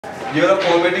ये वाला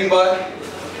formatting bar,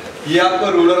 ये आपका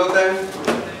रूलर होता है,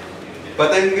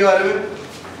 पता है इनके बारे में?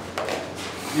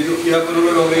 ये आपका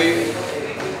रूलर हो गई,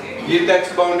 ये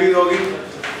टेक्स्ट बाउंड्रीज होगी,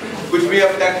 कुछ भी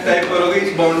आप टेक्स्ट टाइप करोगे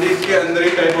इस बाउंड्रीज के अंदर ही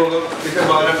टाइप होगा, इसे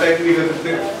बाहर आप टाइप नहीं कर सकते।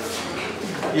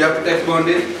 ये आपकी टेक्स्ट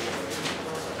बाउंड्रीज।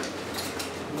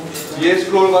 ये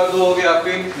स्क्रॉल बार दो हो गए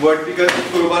आपके, वर्टिकल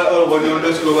स्क्रॉल बार और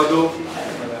हॉरिजॉन्टल स्क्रॉल बार दो।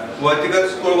 वर्टिकल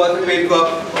स्क्रॉल बार से पेज को आप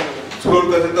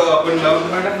स्क्रॉल कर सकते हो अप एंड डाउन,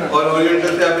 और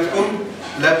हॉरिजॉन्टल से आप इसको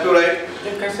लेफ्ट टू राइट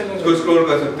इसको स्क्रॉल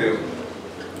कर सकते हो,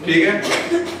 ठीक है।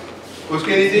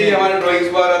 उसके नीचे ही हमारा ड्राइंग्स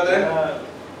बार आता है।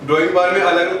 ड्राइंग बार में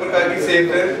अलग अलग प्रकार की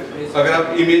शेप है। अगर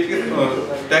आप इमेज के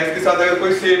टेक्स्ट के साथ अगर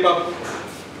कोई शेप आप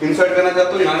इंसर्ट करना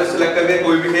चाहते हो, यहाँ से सिलेक्ट करके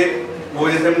कोई भी शेप, वो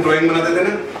जैसे हम ड्राइंग बनाते थे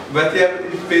ना, वैसे आप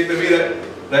इस पेज पे भी,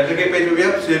 राइटर के पेज पे भी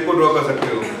आप शेप को ड्रॉ कर सकते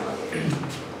हो।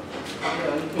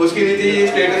 उसके नीचे ये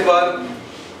स्टेटस बार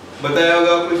बताया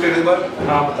होगा आपको। स्टेटस बार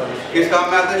किस काम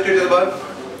में आता है? स्टेटस बार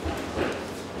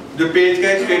जो पेज का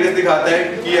स्टेटस दिखाता है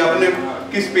कि आपने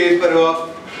किस पेज पर हो, आप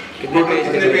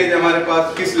कितने पेज हमारे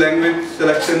पास, किस लैंग्वेज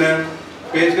सिलेक्शन है,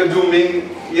 पेज का जूमिंग,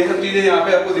 ये सब चीजें यहाँ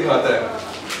पे आपको दिखाता है।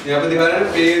 यहाँ पे दिखा रहा है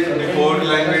पेज डिफॉल्ट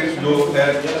लैंग्वेज जो है,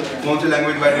 कौन सी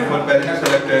लैंग्वेज बाय डिफॉल्ट पहले से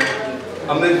सेलेक्ट है,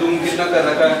 हमने जूम कितना कर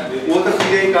रखा है, वो सब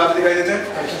चीजें कहाँ दिखाई देते हैं?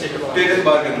 स्टेटस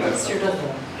बार के अंदर।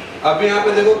 अब यहाँ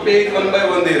पे देखो पेज 1 by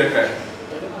 1 दे रखा है,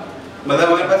 मतलब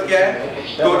हमारे पास क्या है,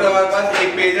 टोटल हमारे पास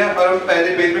एक पेज है और हम पहले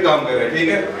पेज पे काम कर रहे हैं, ठीक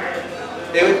है।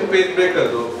 एक इसको पेज ब्रेक कर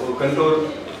दो, कंट्रोल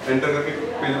एंटर करके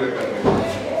पेज ब्रेक कर रहे हैं।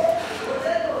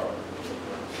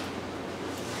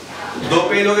 2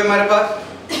 पेज हो गए हमारे पास।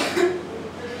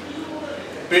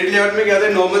 प्रिंट लेआउट में क्या होता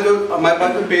है, नॉर्मल जो हमारे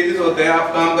पास जो पेजेस होते हैं,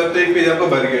 आप काम करते हो एक पेज आपका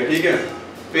भर गया, ठीक है।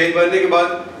 पेज भरने के बाद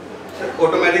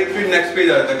ऑटोमेटिक फिर नेक्स्ट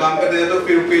पेज आता है, काम करते जाते हो,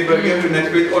 फिर पेज भर गया, फिर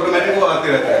नेक्स्ट पेज ऑटोमेटिक वो आते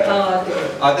रहता है,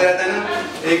 आते रहता है ना।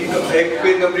 एक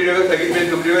पेज कंप्लीट होगा, सेकंड पेज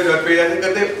कंप्लीट होगा, थर्ड पेज, ऐसे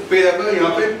करते पेज आपका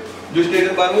यहाँ पे जो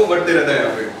स्टेटस बार वो बढ़ते रहता है।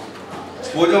 यहाँ पे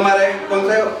वो जो हमारा है कौन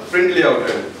सा है, प्रिंट लेआउट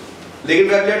है। लेकिन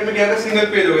वेब लेआउट में क्या है, सिंगल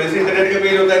पेज होगा, जैसे इंटरनेट का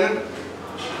पेज होता है ना,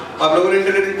 आप लोगों ने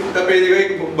इंटरनेट का पेज एक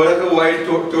बड़ा सा वाइड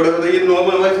चौड़ा होता है, ये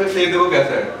नॉर्मल वाइज से सेव देखो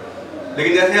कैसा है।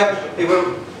 लेकिन जैसे आप एक बार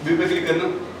व्यू पे क्लिक करना,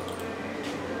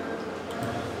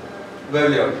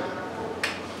 वेब लेआउट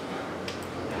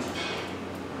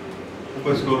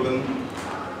ऊपर स्क्रॉल करना,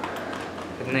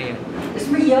 इतना ही है,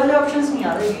 इसमें ये वाले ऑप्शंस नहीं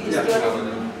आ रहे इसके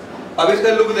वाले। अब इसका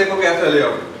लुक देखो कैसा है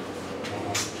लेआउट।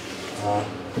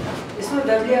 इसमें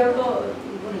वेब लेआउट का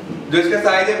जो इसका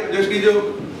साइज है, जो इसकी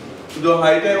जो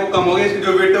हाइट है वो कम हो गई, इसकी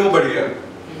जो वेट है वो बढ़ गया।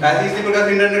 ऐसे इसी प्रकार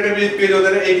से इंटरनेट पे भी पेज होता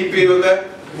है, एक ही पेज होता है,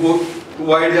 वो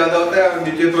वाइड ज्यादा होता है और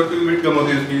नीचे थोड़ी सी विड्थ कम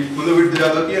होती है, उसकी मतलब विड्थ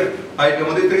ज्यादा होती है, हाइट कम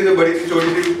होती है, इस तरीके से बड़ी सी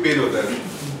छोटी सी पेज होता है।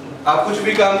 आप कुछ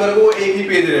भी काम करोगे वो एक ही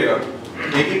पेज रहेगा,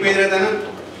 एक ही पेज रहता है ना।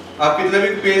 आप कितना भी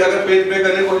पेज अगर पेज ब्रेक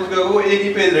करने की कोशिश करोगे वो एक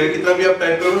ही पेज रहेगा, कितना भी आप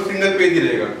टाइप करोगे सिंगल पेज ही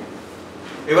रहेगा।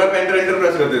 एक बार एंटर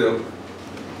प्रेस कर दे दो,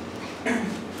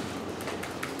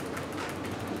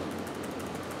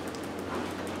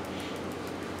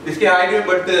 इसके हाइट में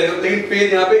बढ़ते रहेगा, लेकिन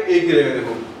पेज यहाँ पे एक ही रहेगा।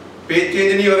 देखो पेज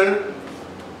चेंज नहीं हो रहा ना,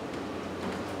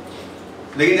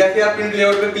 लेकिन जैसे आप प्रिंट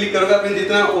लेआउट पे क्लिक करोगे, प्रिंट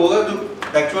जितना होगा जो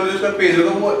एक्चुअल जो इसका पेज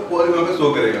होगा वो यहाँ पे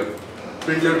शो करेगा।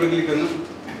 प्रिंट लेआउट पे क्लिक करना,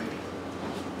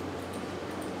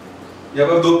 यहाँ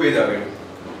पर 2 पेज आ गए,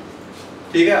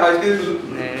 ठीक है। आज के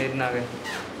इतना आ गए,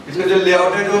 इसका जो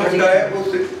लेआउट है जो हटा है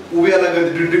वो भी अलग है,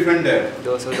 डिफरेंट है।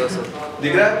 200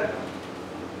 दिख रहा है?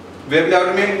 वेब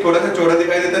लेआउट में थोड़ा सा चौड़ा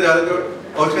दिखाई देता है, ज्यादा चौड़ा,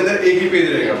 और उसके अंदर एक ही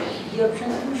पेज रहेगा। ये ऑप्शन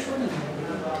इसमें शो नहीं है,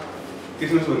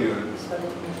 किसमें शो नहीं हो रहा?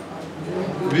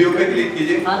 व्यू पे क्लिक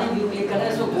कीजिए, हां व्यू क्लिक करना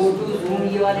है, सो गो टू जूम,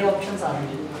 ये वाले ऑप्शंस आ रहे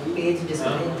हैं, पेज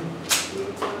डिस्प्ले।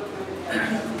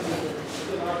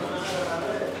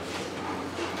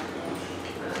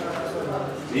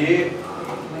 ये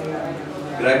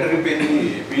राइटर के पेज नहीं है,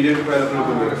 पीडीएफ फाइल अपलोड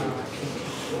कर रहे हैं,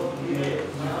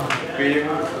 पीडीएफ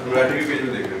राइटर के पेज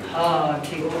में देख रहे हैं। हां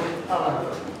ठीक है,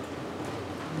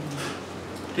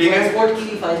 ठीक है। एक्सपोर्ट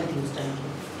की फाइल थी उस टाइम।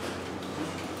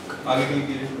 आगे क्लिक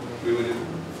कीजिए,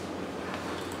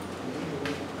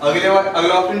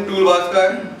 अगला ऑप्शन टूल बार्स का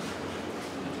है।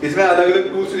 इसमें अलग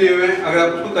अलग टूल्स दिए हुए हैं, अगर आप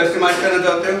उसको कस्टमाइज करना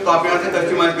चाहते हो तो आप यहाँ से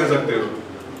कस्टमाइज कर सकते हो।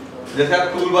 जैसे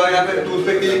आप टूल बार यहाँ पे टूल्स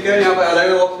पे क्लिक करें, यहाँ पे अलग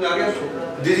अलग ऑप्शन आ गया,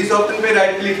 जिस ऑप्शन पे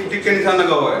राइट क्लिक के निशान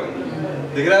लगा हुआ है,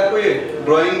 दिख रहा है आपको? ये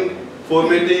ड्राइंग,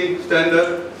 फॉर्मेटिंग,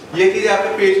 स्टैंडर्ड, ये चीजें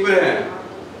आपके पेज पर हैं।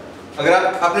 अगर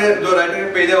आप अपने जो राइटर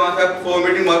के पेज है वहां से आप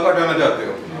फॉर्मेटिंग मार्क हटाना चाहते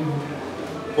हो,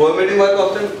 फॉर्मेटिंग मार्क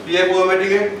ऑप्शन ये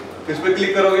फॉर्मेटिंग है, इस पे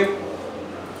क्लिक करोगे,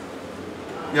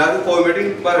 यहाँ से फॉर्मेटिंग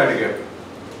बार हट गया।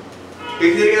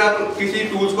 इसी तरीके आप किसी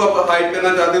टूल्स को आप हाइड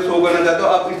करना चाहते हो, शो करना चाहते हो,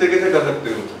 आप इस तरीके से कर सकते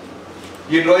हो।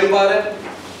 ये ड्राइंग बार है,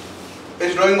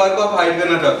 इस ड्राइंग बार को आप हाइड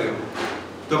करना चाहते हो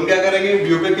तो हम क्या करेंगे,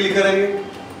 व्यू पे क्लिक करेंगे,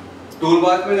 टूल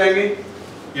बार में जाएंगे,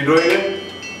 ये ड्राइंग है,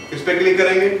 इस पे क्लिक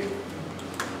करेंगे,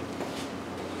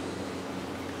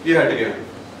 ये हट गया।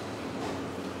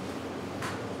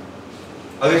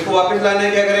 अगर इसको वापस लाना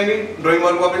है क्या करेंगे, ड्राइंग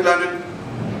बार को वापस लाना है,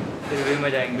 व्यू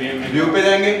में जाएंगे, व्यू पे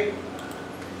जाएंगे,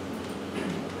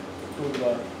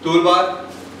 टूल बार,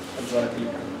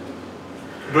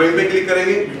 ड्राइंग पे क्लिक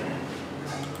करेंगे,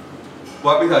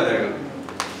 वापस आ जाएगा।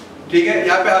 ठीक है,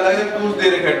 यहाँ पे अलग अलग टूल्स दे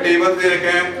रखे हैं, टेबल्स दे रखे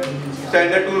हैं,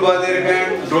 स्टैंडर्ड टूल बार दे रखे हैं,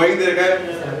 ड्राइंग दे रखा है।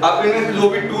 आप इनमें से जो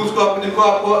भी टूल्स को जिनको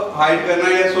आपको हाइड करना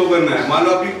है या शो करना है, मान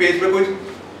लो आपकी पेज पे कुछ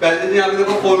पहले से यहाँ पे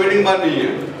देखो फॉर्मेटिंग बार नहीं है,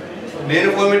 नहीं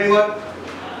है फॉर्मेटिंग बार।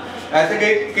 ऐसे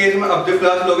कई केस में अब जब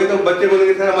क्लास लोगे तो बच्चे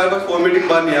बोलेंगे सर हमारे पास फॉर्मेटिंग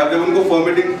बार नहीं है। आप जब उनको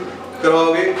फॉर्मेटिंग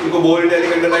करवाओगे, उनको बोल्ड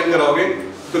इटैलिक अंडरलाइन कराओगे,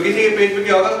 तो किसी के पेज पे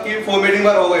क्या होगा कि फॉर्मेटिंग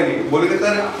बार होगा ही नहीं। बोलेंगे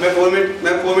सर मैं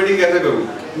फॉर्मेटिंग कैसे करूँ,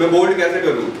 मैं बोल्ड कैसे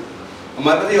करूँ,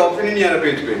 हमारे पास ये ऑप्शन ही नहीं आ रहा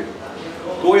पेज पे,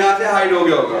 तो यहाँ से हाइड हो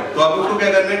गया होगा। तो आप उसको क्या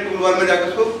करना है, टूल बार में जाकर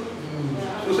उसको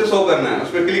उसे शो करना है, उस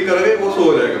पर क्लिक करोगे वो शो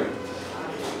हो जाएगा।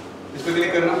 इस पर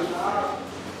क्लिक करना,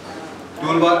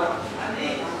 टूल बार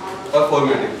और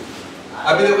फॉर्मेटिंग।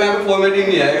 अभी देखो यहाँ पे फॉर्मेटिंग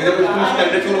नहीं है, जब इसको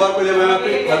स्टैंडर्ड टूल बार को जब यहाँ पे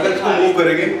अगर इसको मूव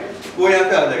करेंगे वो यहाँ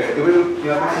पे आ जाएगा। तो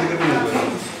यहाँ पे क्लिक करके मूव करेंगे,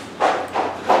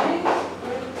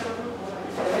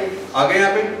 आ गए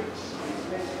यहाँ पे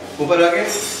ऊपर आ गए।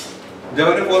 जब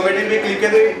हमने फॉर्मेटिंग पे क्लिक किया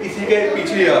तो इसी के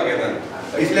पीछे ही आ गया था,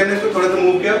 इसलिए हमने इसको थोड़ा सा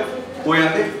मूव किया, वो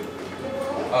यहाँ से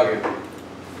आ गया।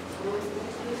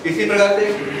 इसी प्रकार से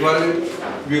दोबारा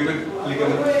व्यू पे क्लिक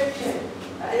करना।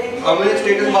 अब मुझे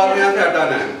स्टेटस बार यहाँ से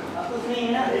हटाना है,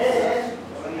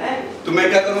 तो मैं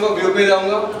क्या करूँगा, व्यू पे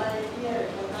जाऊँगा,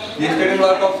 ये स्टेटस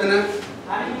बार का ऑप्शन है,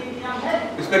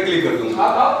 इस पर क्लिक कर दूँगा।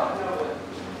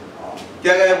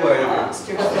 क्या गायब हुआ है यहाँ पे?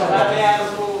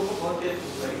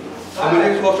 अब मुझे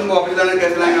इस ऑप्शन को वापस लाना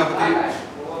कैसे लाएंगे आप बताइए?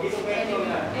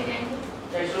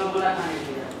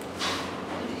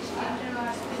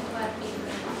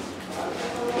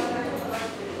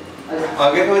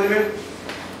 आगे समझ में?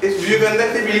 इस व्यू के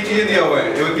अंदर सिर्फ यही चीजें दिया हुआ है,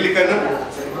 ये क्लिक करना।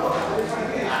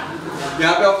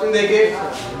 यहाँ पे ऑप्शन देखिए,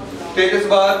 status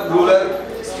bar, ruler,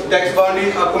 text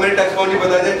boundary. आपको मैंने टेक्स्ट बाउंड्री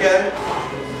बता दिया क्या है,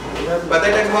 पता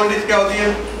है टेक्स्ट बाउंड्रीज क्या होती है?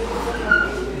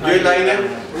 जो लाइन है,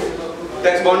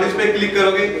 टेक्स्ट बाउंड्रीज पे क्लिक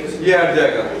करोगे ये हट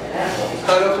जाएगा।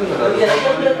 सारे ऑप्शन बता दो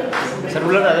सर।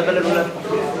 रूलर आ जाता है, रूलर,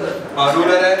 हाँ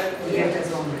रूलर है।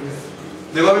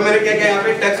 देखो अभी मैंने क्या किया, यहाँ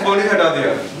पे टेक्स्ट बाउंड्रीज हटा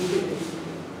दिया।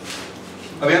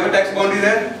 अब यहाँ पे टेक्स्ट बाउंड्रीज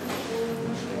है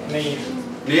नहीं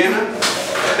है ना?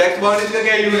 टेक्स्ट बाउंड्रीज का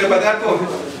क्या यूज है पता है आपको?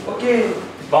 ओके,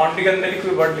 बाउंड्री के अंदर ही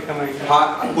कोई वर्ड लिखा है।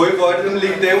 हाँ, कोई वर्ड हम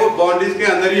लिखते हैं वो बाउंड्रीज के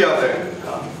अंदर ही आता है।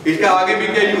 इसके आगे भी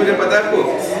क्या यूज है पता है आपको?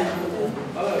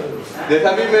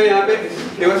 जैसा भी मैं यहाँ पे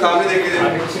केवल सामने देख लीजिए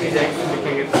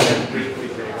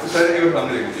सर, केवल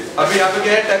सामने देख लीजिए। अभी यहाँ पे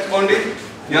क्या है, टेक्स्ट बाउंड्रीज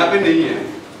यहाँ पे नहीं है।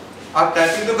 आप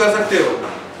टाइपिंग तो कर सकते हो,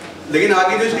 लेकिन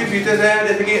आगे जो इसकी फीचर्स हैं,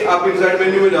 जैसे कि आप इंसर्ट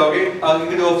मेन्यू में जाओगे, आगे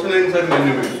के जो ऑप्शन है इंसर्ट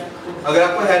मेन्यू में, अगर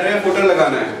आपको हेडर या फुटर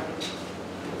लगाना है,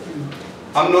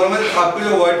 हम नॉर्मल आपको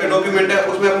जो वर्ड का डॉक्यूमेंट है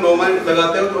उसमें आप नॉर्मल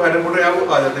लगाते हो तो हेडर फुटर यहाँ को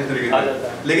आ जाता है इस तरीके से।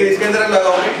 लेकिन इसके अंदर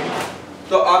लगाओगे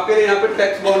तो आपके लिए यहाँ पे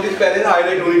टेक्स्ट बाउंड्रीज पहले से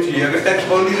हाईलाइट होनी चाहिए। अगर टेक्स्ट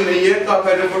बाउंड्रीज नहीं है तो आप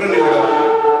हेडर फुटर नहीं लगाओगे।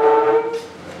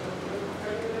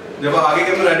 जब आगे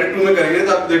के हम एडिट टूल में करेंगे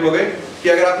तो आप देखोगे कि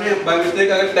अगर आपने बाय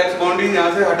मिस्टेक अगर टेक्स्ट बाउंड्रीज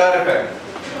यहाँ से हटा रखा है,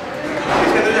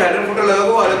 इसके अंदर जो हेडर फुटर लगा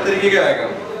वो अलग तरीके का आएगा।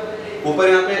 ऊपर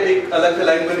यहाँ पे एक अलग से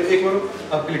लाइन बनी, एक बार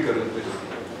आप क्लिक करो इस पे,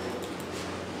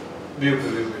 व्यू पे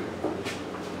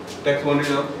टेक्स्ट बाउंड्री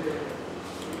जाओ।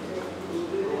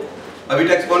 अभी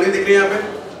टेक्स्ट बाउंड्री दिख रही है यहाँ पे।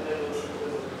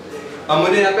 अब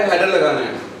मुझे यहाँ पे हेडर लगाना है,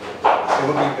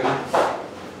 तो क्लिक करना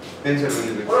इंसर्ट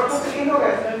मेन्यू पे,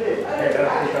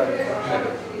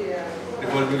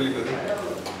 डिफॉल्ट पे क्लिक करो।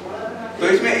 तो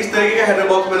इसमें इस तरीके का हेडर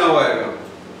बॉक्स बना हुआ आएगा।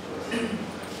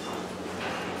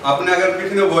 आपने अगर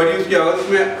किसी ने वर्ड यूज किया होगा तो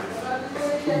उसमें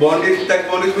बाउंड्रीज, टेक्स्ट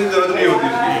बाउंड्रीज में जरूरत नहीं होती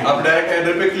इसकी। आप डायरेक्ट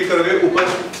हेडर पे क्लिक करोगे, ऊपर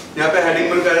यहाँ पे हेडिंग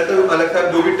बन कर तो अलग से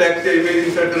जो भी टेक्स्ट या इमेज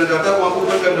इंसर्ट करना चाहता है वो आप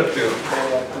ऊपर कर सकते हो।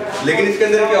 लेकिन इसके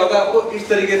अंदर क्या होगा, आपको इस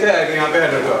तरीके से आएगा यहाँ पे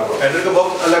हेडर का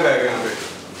बॉक्स अलग आएगा यहाँ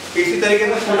पे। इसी तरीके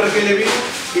से फुटर के लिए भी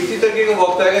इसी तरीके का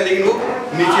बॉक्स आएगा, लेकिन वो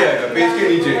नीचे आएगा, पेज के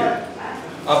नीचे।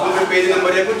 आप उसमें पेज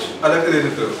नंबर या कुछ अलग से दे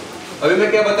सकते हो। अभी मैं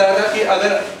क्या बताया था कि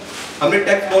अगर हमने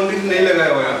टेक्स्ट बाउंड्रीज नहीं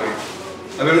लगाया हुआ यहाँ पे,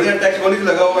 अगर मुझे टेक्स्ट बाउंड्रीज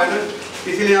लगा हुआ है ना,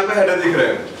 इसीलिए यहाँ पे हेडर दिख रहा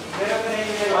है।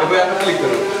 अब यहाँ पे क्लिक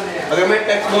करो, अगर मैं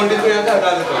टेक्स्ट बाउंड्रीज को यहाँ से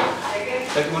हटा देता हूँ,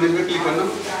 टेक्स्ट बाउंड्रीज पे क्लिक करना,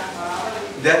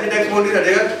 जैसे टेक्स्ट बाउंड्रीज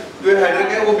हटेगा तो हेडर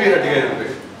क्या है वो भी हट गया यहाँ पे।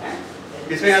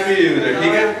 इसमें यहाँ पे यूज है,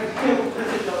 ठीक है।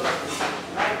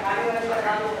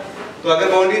 तो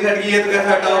अगर बाउंड्रीज हट गई है तो कैसे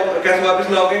हटाओ, कैसे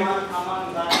वापस लाओगे?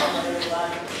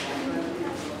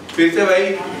 फिर से भाई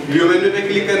व्यू मेन्यू पे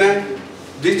क्लिक करना है,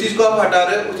 जिस चीज को आप हटा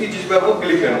रहे हैं उसी चीज पे आपको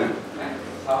क्लिक करना है।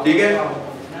 ठीक है।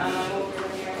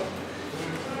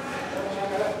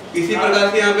 इसी प्रकार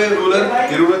से यहाँ पे रूलर,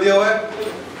 ये रूलर दिया हुआ है।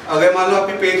 अगर मान लो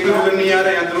आपके पेज पे रूलर नहीं आ रहा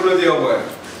है, यहाँ रूलर दिया हुआ है,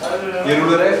 ये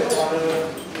रूलर है,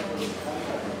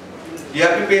 ये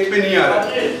आपके पेज पे नहीं आ रहा।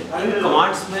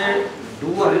 कमांड्स में डू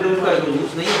और रीडू का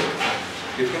यूज नहीं है।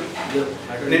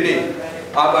 नहीं,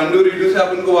 आप अंडू रीडू से आप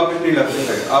उनको वापस नहीं ला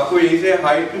सकते। आपको यहीं से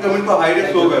हाइड, क्योंकि हम इनको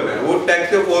हाइड शो कर रहे हैं, वो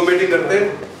टेक्स्ट से फॉर्मेटिंग करते हैं,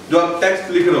 जो आप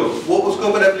टेक्स्ट लिख रहे हो वो उसके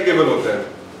ऊपर एप्लीकेबल होता है,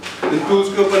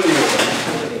 टूल्स के ऊपर नहीं होता।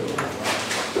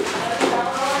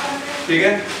 ठीक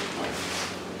है।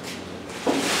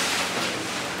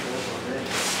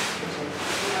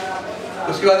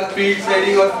 उसके बाद फील्ड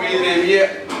सेटिंग और फील्ड नेम, ये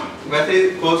वैसे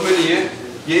कोर्स में नहीं है,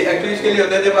 ये एक्चुअली इसके लिए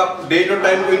होता है जब आप डेट और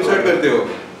टाइम को इंसर्ट करते हो।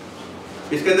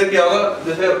 इसके अंदर क्या होगा,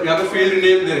 जैसे यहाँ पे फील्ड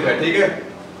नेम दे रखा है, ठीक है।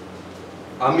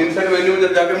 हम इंसर्ट मेन्यू में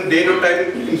जब जाकर हम डेट और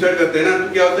टाइम इंसर्ट करते हैं ना,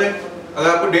 तो क्या होता है, अगर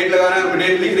आपको डेट लगाना है तो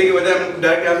डेट लिखने की बजाय हम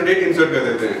डायरेक्ट यहाँ से डेट इंसर्ट कर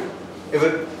देते हैं। एक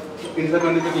बार इंसर्ट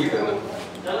मेन्यू पे क्लिक करना,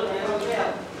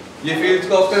 ये फील्ड्स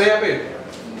का ऑप्शन है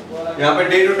यहाँ पे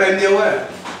डेट और टाइम दिया हुआ है।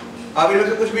 आप इनमें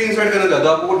से कुछ भी इंसर्ट करना चाहते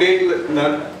हो, आपको डेट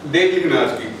लिखना है,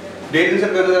 आज की डेट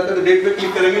इंसर्ट करना चाहते हो तो डेट पे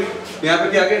क्लिक करेंगे, यहाँ पे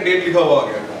क्या आ गया, डेट लिखा हुआ आ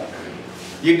गया।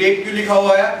 ये डेट क्यों लिखा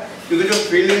हुआ है, क्योंकि जो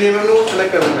फील्ड नेम है वो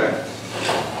सेलेक्ट कर रखा है।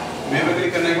 व्यू पे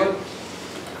क्लिक करने के बाद,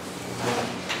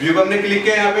 व्यू पे हमने क्लिक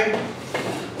किया, यहाँ पे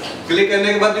क्लिक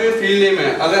करने के बाद जो ये फील्ड नेम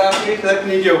है, अगर आपने सेलेक्ट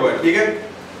नहीं किया हुआ है, ठीक है,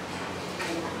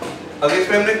 अगर इस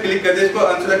पे हमने क्लिक कर दिया, इसको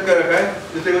अनसेलेक्ट कर रखा है,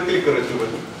 जैसे मैं क्लिक करो इसके ऊपर,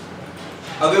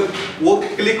 अगर वो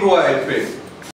क्लिक हुआ है इस पे